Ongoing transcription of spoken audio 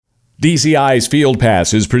DCI's Field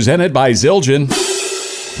Pass is presented by Zildjian.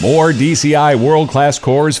 More DCI world-class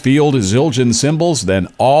cores field Zildjian symbols than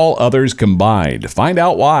all others combined. Find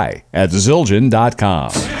out why at Zildjian.com.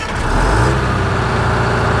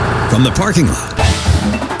 From the parking lot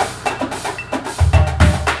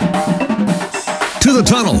to the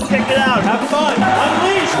tunnel. Check it out. Have fun.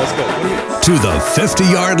 Unleash. Let's go. To the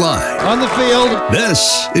 50-yard line. On the field.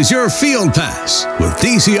 This is your Field Pass with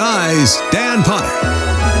DCI's Dan Potter.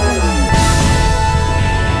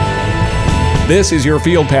 This is your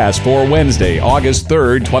Field Pass for Wednesday, August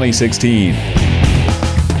 3rd, 2016.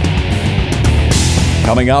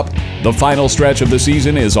 Coming up, the final stretch of the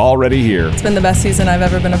season is already here. It's been the best season I've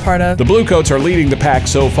ever been a part of. The Bluecoats are leading the pack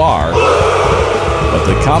so far, but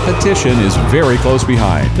the competition is very close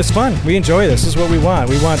behind. It's fun. We enjoy this. This is what we want.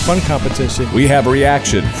 We want fun competition. We have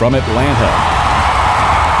reaction from Atlanta.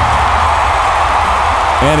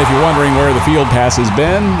 And if you're wondering where the Field Pass has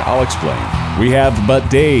been, I'll explain. We have but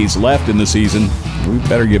days left in the season. We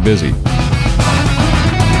better get busy.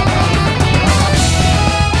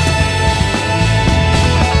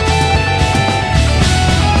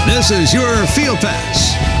 This is your Field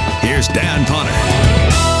Pass. Here's Dan Potter.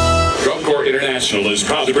 Drum International is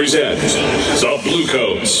proud to present the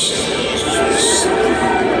Bluecoats.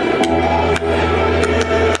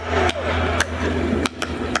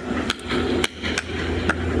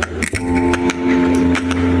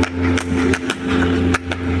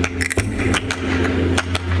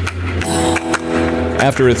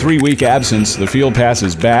 After a 3-week absence, the Field Pass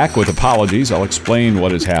is back with apologies. I'll explain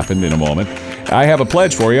what has happened in a moment. I have a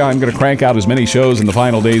pledge for you. I'm going to crank out as many shows in the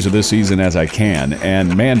final days of this season as I can,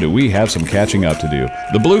 and man, do we have some catching up to do.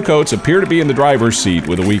 The Bluecoats appear to be in the driver's seat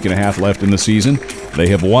with a week and a half left in the season. They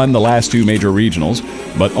have won the last 2 major regionals,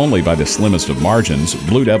 but only by the slimmest of margins.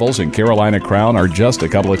 Blue Devils and Carolina Crown are just a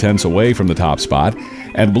couple of tenths away from the top spot,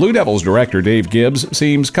 and Blue Devils director Dave Gibbs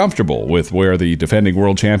seems comfortable with where the defending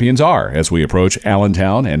world champions are as we approach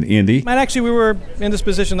Allentown and Indy. And actually, we were in this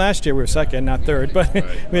position last year. We were second, not third, but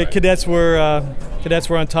cadets were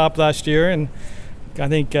on top last year, and I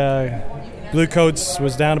think Bluecoats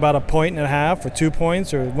was down about 1.5 points or 2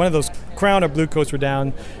 points, or one of those Crown or Bluecoats were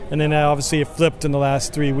down, and then obviously it flipped in the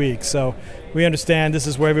last 3 weeks. So we understand this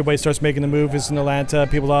is where everybody starts making the move. Is in Atlanta.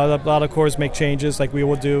 A lot of cores make changes like we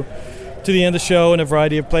will do to the end of the show in a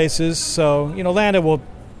variety of places. So, Atlanta will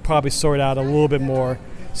probably sort out a little bit more.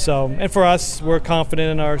 So, and for us, we're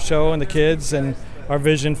confident in our show and the kids and our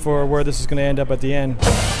vision for where this is going to end up at the end.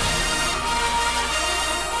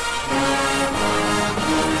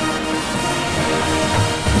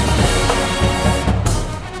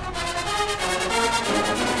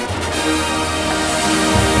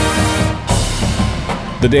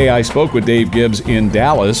 The day I spoke with Dave Gibbs in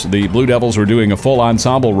Dallas, the Blue Devils were doing a full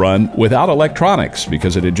ensemble run without electronics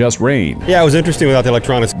because it had just rained. Yeah, it was interesting without the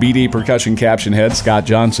electronics. BD percussion caption head Scott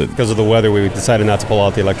Johnson. Because of the weather, we decided not to pull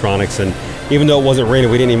out the electronics, and even though it wasn't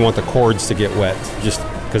raining, we didn't even want the cords to get wet, just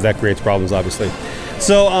because that creates problems, obviously.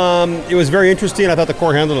 So it was very interesting. I thought the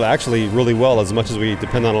core handled it actually really well. As much as we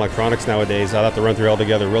depend on electronics nowadays, I thought the run-through held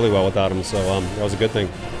together really well without them, so that was a good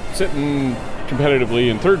thing. Sitting competitively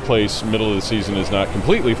in third place middle of the season is not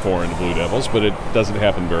completely foreign to Blue Devils, but it doesn't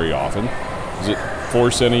happen very often. Does it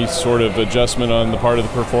force any sort of adjustment on the part of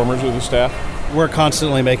the performers or the staff? We're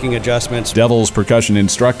constantly making adjustments. Devils percussion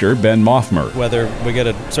instructor Ben Moffmer. Whether we get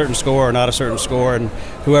a certain score or not a certain score, and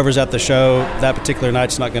whoever's at the show that particular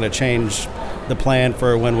night's not going to change the plan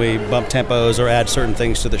for when we bump tempos or add certain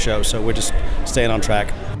things to the show, so we're just staying on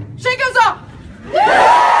track. She goes up!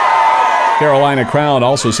 Carolina Crown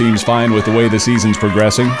also seems fine with the way the season's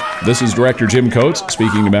progressing. This is director Jim Coates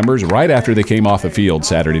speaking to members right after they came off the field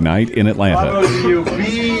Saturday night in Atlanta. Bravo to you.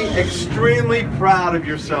 Be extremely proud of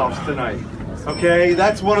yourselves tonight. Okay?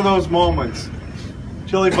 That's one of those moments.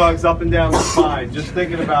 Chili bugs up and down the spine, just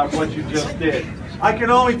thinking about what you just did. I can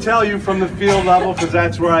only tell you from the field level because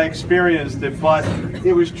that's where I experienced it, but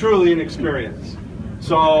it was truly an experience.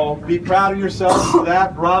 So be proud of yourselves for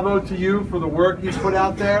that. Bravo to you for the work you put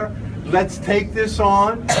out there. Let's take this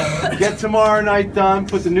on, get tomorrow night done,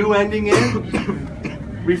 put the new ending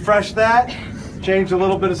in, refresh that, change a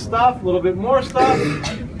little bit of stuff, a little bit more stuff,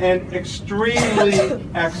 and extremely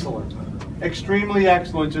excellent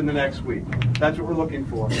in the next week. That's what we're looking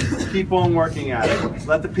for. Keep on working at it.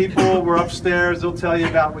 Let the people, we're upstairs, they'll tell you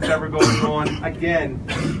about whatever goes on. Again,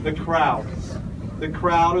 the crowd. The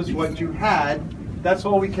crowd is what you had. That's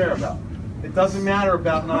all we care about. It doesn't matter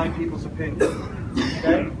about 9 people's opinion.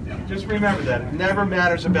 Okay? Just remember that. It never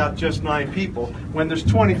matters about just 9 people. When there's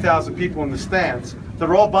 20,000 people in the stands,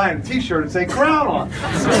 they're all buying a t-shirt and saying Crown on.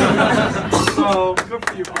 So, good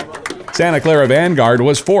for you, Bob. Santa Clara Vanguard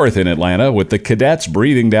was fourth in Atlanta, with the Cadets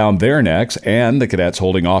breathing down their necks and the Cadets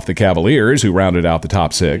holding off the Cavaliers, who rounded out the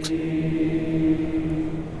top 6.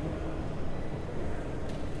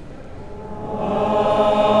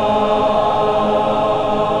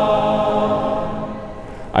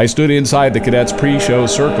 I stood inside the Cadets pre-show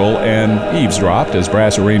circle and eavesdropped as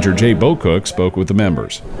brass arranger Jay Bocook spoke with the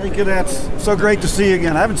members. Hey Cadets, so great to see you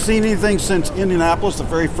again. I haven't seen anything since Indianapolis, the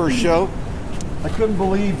very first show. I couldn't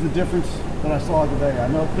believe the difference that I saw today. I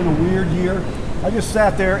know it's been a weird year. I just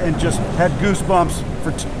sat there and just had goosebumps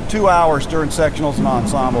for 2 hours during sectionals and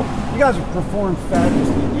ensemble. You guys have performed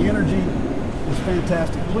fabulously. The energy is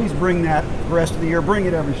fantastic. Please bring that the rest of the year. Bring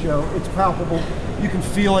it every show. It's palpable. You can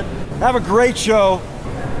feel it. Have a great show.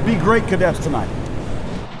 Be great Cadets tonight.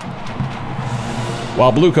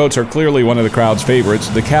 While Bluecoats are clearly one of the crowd's favorites,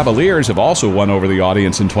 the Cavaliers have also won over the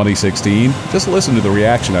audience in 2016. Just listen to the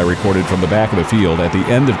reaction I recorded from the back of the field at the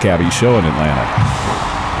end of Cavvy's show in Atlanta.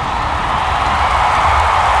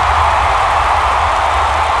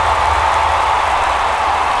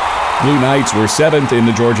 Blue Knights were 7th in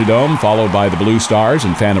the Georgia Dome, followed by the Blue Stars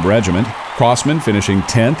and Phantom Regiment. Crossman finishing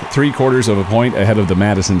 10th, 3/4 of a point ahead of the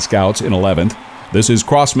Madison Scouts in 11th. This is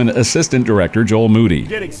Crossman Assistant Director Joel Moody. You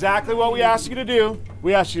did exactly what we asked you to do.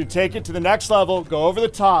 We asked you to take it to the next level, go over the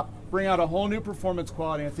top, bring out a whole new performance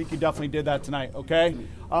quality. I think you definitely did that tonight, okay?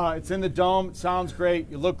 It's in the dome. It sounds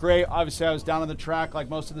great. You look great. Obviously, I was down on the track like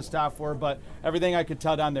most of the staff were, but everything I could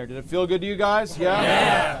tell down there. Did it feel good to you guys?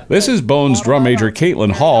 Yeah? This is Bones drum major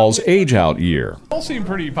Caitlin Hall's age-out year. You all seem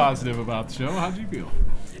pretty positive about the show. How'd you feel?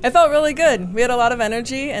 It felt really good. We had a lot of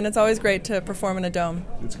energy, and it's always great to perform in a dome.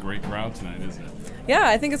 It's a great crowd tonight, isn't it? Yeah,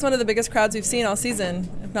 I think it's one of the biggest crowds we've seen all season,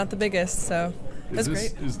 if not the biggest, so it's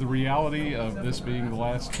great. Is the reality of this being the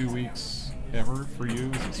last 2 weeks ever for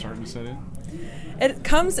you? Is it starting to set in? It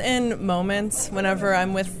comes in moments whenever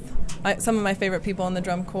I'm with some of my favorite people in the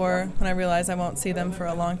drum corps, when I realize I won't see them for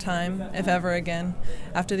a long time, if ever again,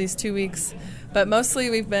 after these 2 weeks. But mostly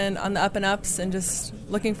we've been on the up and ups and just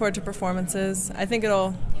looking forward to performances. I think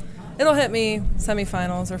it'll hit me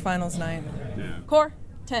semifinals or finals night. Yeah. Corps,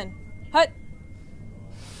 10, hut.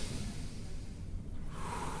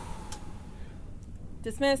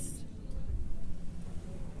 Dismissed.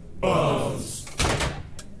 Buzz.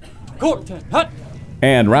 Corps 10, hut.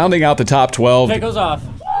 And rounding out the top 12, Take goes off.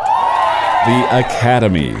 the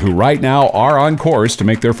Academy, who right now are on course to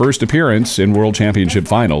make their first appearance in World Championship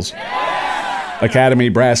Finals. Academy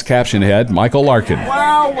brass caption head Michael Larkin.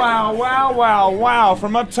 Wow, wow, wow, wow, wow.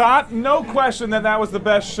 From up top, no question that was the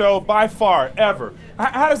best show by far, ever.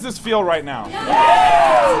 How does this feel right now?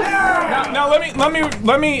 Now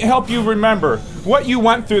let me help you remember what you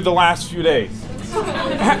went through the last few days.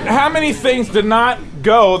 How many things did not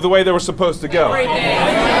go the way they were supposed to go?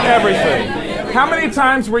 Everything. How many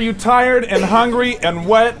times were you tired and hungry and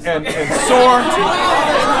wet and sore?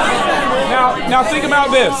 Now think about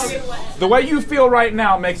this. The way you feel right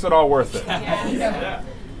now makes it all worth it.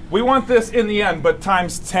 We want this in the end, but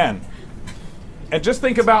times 10. And just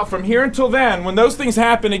think about from here until then, when those things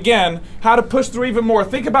happen again, how to push through even more.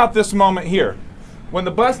 Think about this moment here. When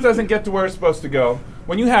the bus doesn't get to where it's supposed to go,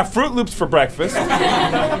 when you have Fruit Loops for breakfast,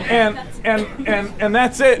 and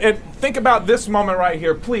that's it. And think about this moment right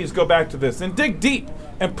here. Please go back to this and dig deep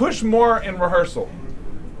and push more in rehearsal.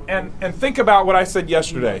 And think about what I said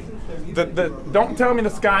yesterday. Don't tell me the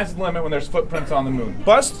sky's the limit when there's footprints on the moon.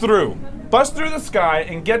 Bust through the sky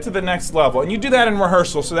and get to the next level. And you do that in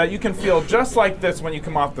rehearsal so that you can feel just like this when you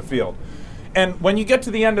come off the field. And when you get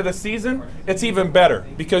to the end of the season, it's even better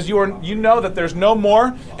because you know that there's no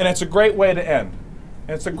more, and it's a great way to end.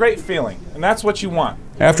 And it's a great feeling, and that's what you want.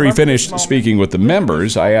 After he finished speaking with the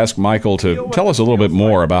members, I asked Michael to tell us a little bit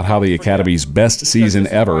more about how the Academy's best season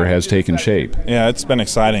ever has taken shape. Yeah, it's been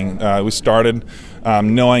exciting. We started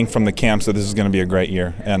knowing from the camps that this is going to be a great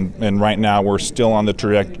year, and right now we're still on the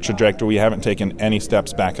trajectory. We haven't taken any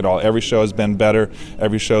steps back at all. Every show has been better.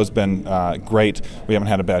 Every show has been great. We haven't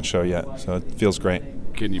had a bad show yet, so it feels great.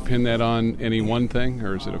 Can you pin that on any one thing,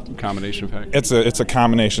 or is it a combination of factors? It's a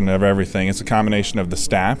combination of everything. It's a combination of the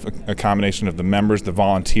staff, a combination of the members, the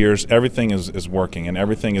volunteers. Everything is working, and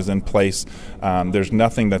everything is in place. There's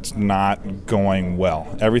nothing that's not going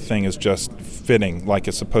well. Everything is just fitting like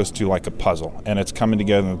it's supposed to, like a puzzle, and it's coming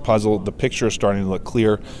together. And the picture is starting to look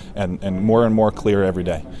clear and more clear every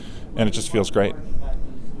day, and it just feels great.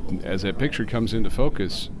 As that picture comes into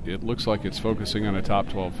focus, it looks like it's focusing on a top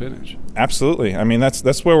 12 finish. Absolutely. I mean, that's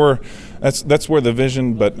where that's where the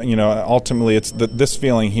vision. But ultimately, it's this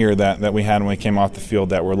feeling here that we had when we came off the field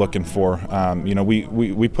that we're looking for.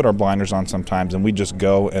 We put our blinders on sometimes, and we just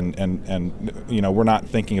go and we're not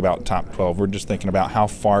thinking about top 12. We're just thinking about how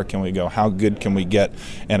far can we go, how good can we get.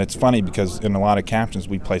 And it's funny because in a lot of captions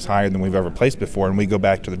we place higher than we've ever placed before, and we go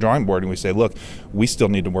back to the drawing board and we say, look, we still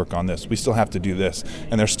need to work on this. We still have to do this,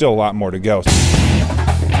 and there's still a lot more to go.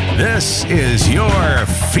 This is your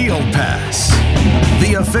Field Pass,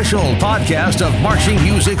 the official podcast of marching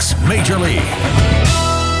music's Major League.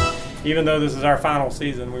 Even though this is our final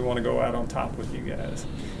season, we want to go out on top with you guys.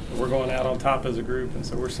 We're going out on top as a group, and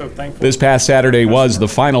so we're so thankful. This past Saturday was the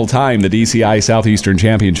final time the DCI Southeastern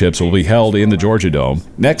Championships will be held in the Georgia Dome.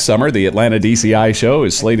 Next summer, the Atlanta DCI Show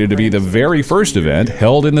is slated to be the very first event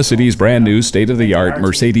held in the city's brand new state-of-the-art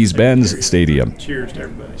Mercedes-Benz Stadium. Cheers to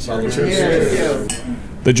everybody. Cheers.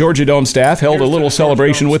 The Georgia Dome staff held a little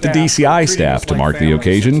celebration with the DCI staff to mark the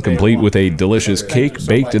occasion, complete with a delicious cake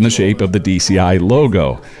baked in the shape of the DCI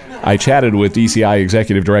logo. I chatted with DCI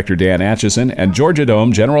Executive Director Dan Atchison and Georgia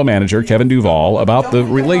Dome General Manager Kevin Duvall about the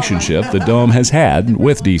relationship the Dome has had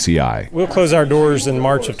with DCI. We'll close our doors in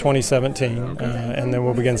March of 2017, and then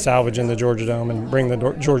we'll begin salvaging the Georgia Dome and bring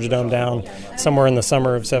the Georgia Dome down somewhere in the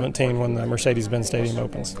summer of 17 when the Mercedes-Benz Stadium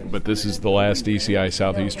opens. But this is the last DCI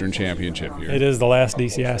Southeastern Championship here. It is the last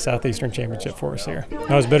DCI Southeastern Championship for us here.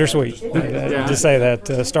 That was bittersweet to say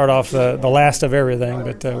that, start off the last of everything,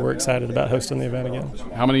 but we're excited about hosting the event again.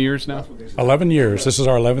 How many years now? 11 years. This is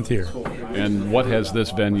our 11th year. And what has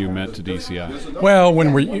this venue meant to DCI? Well,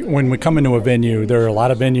 when we come into a venue, there are a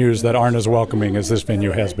lot of venues that aren't as welcoming as this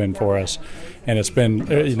venue has been for us. And it's been,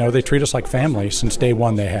 they treat us like family since day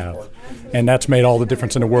one they have. And that's made all the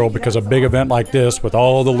difference in the world because a big event like this, with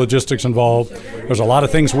all the logistics involved, there's a lot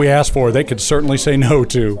of things we ask for they could certainly say no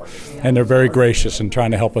to. And they're very gracious in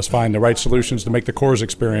trying to help us find the right solutions to make the Coors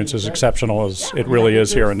experience as exceptional as it really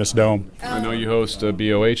is here in this dome. I know you host a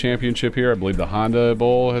BOA championship here. I believe the Honda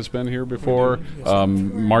Bowl has been here before.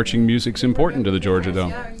 Marching music's important to the Georgia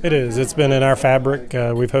Dome. It is. It's been in our fabric.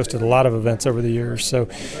 We've hosted a lot of events over the years. So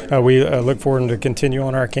we look forward to continue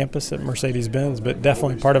on our campus at Mercedes-Benz, but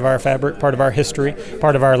definitely part of our fabric, part of our history,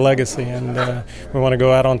 part of our legacy, and we want to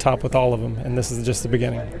go out on top with all of them, and this is just the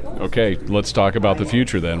beginning. Okay, let's talk about the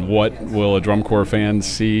future then. What will a Drum Corps fan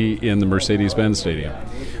see in the Mercedes-Benz Stadium?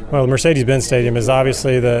 Well, the Mercedes-Benz Stadium is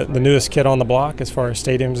obviously the newest kid on the block as far as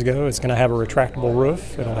stadiums go. It's going to have a retractable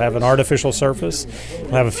roof. It'll have an artificial surface.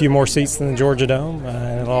 It'll have a few more seats than the Georgia Dome.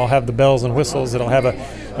 And it'll all have the bells and whistles. It'll have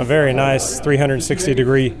a very nice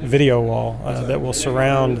 360-degree video wall that will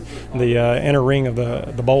surround the inner ring of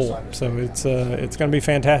the bowl. So it's going to be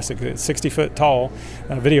fantastic. It's 60-foot tall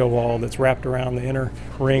video wall that's wrapped around the inner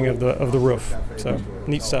ring of the roof. So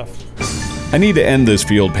neat stuff. I need to end this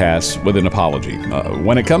Field Pass with an apology.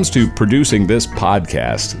 When it comes to producing this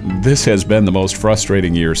podcast, this has been the most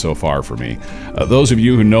frustrating year so far for me. Those of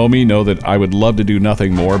you who know me know that I would love to do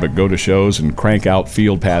nothing more but go to shows and crank out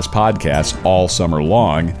Field Pass podcasts all summer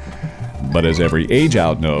long. But as every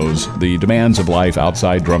age-out knows, the demands of life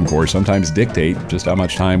outside Drum Corps sometimes dictate just how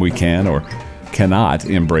much time we can or cannot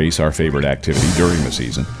embrace our favorite activity during the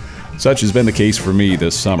season. Such has been the case for me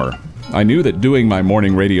this summer. I knew that doing my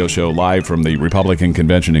morning radio show live from the Republican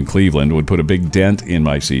convention in Cleveland would put a big dent in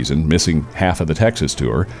my season, missing half of the Texas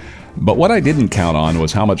tour. But what I didn't count on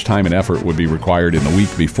was how much time and effort would be required in the week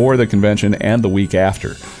before the convention and the week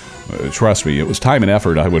after. Trust me, it was time and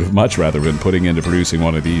effort I would have much rather been putting into producing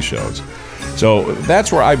one of these shows. So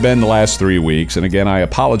that's where I've been the last 3 weeks, and again, I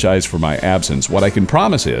apologize for my absence. What I can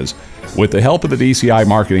promise is, with the help of the DCI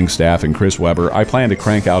marketing staff and Chris Weber, I plan to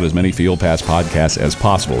crank out as many Field Pass podcasts as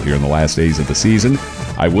possible here in the last days of the season.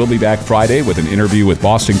 I will be back Friday with an interview with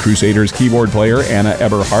Boston Crusaders keyboard player Anna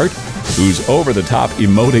Eberhardt, whose over-the-top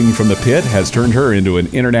emoting from the pit has turned her into an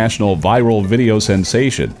international viral video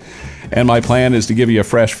sensation. And my plan is to give you a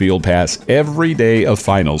fresh Field Pass every day of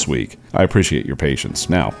finals week. I appreciate your patience.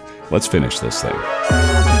 Now, let's finish this thing.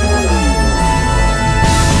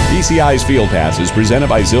 DCI's Field Pass is presented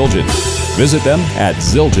by Zildjian. Visit them at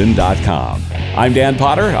Zildjian.com. I'm Dan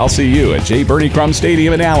Potter. I'll see you at J. Bernie Crum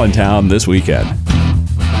Stadium in Allentown this weekend.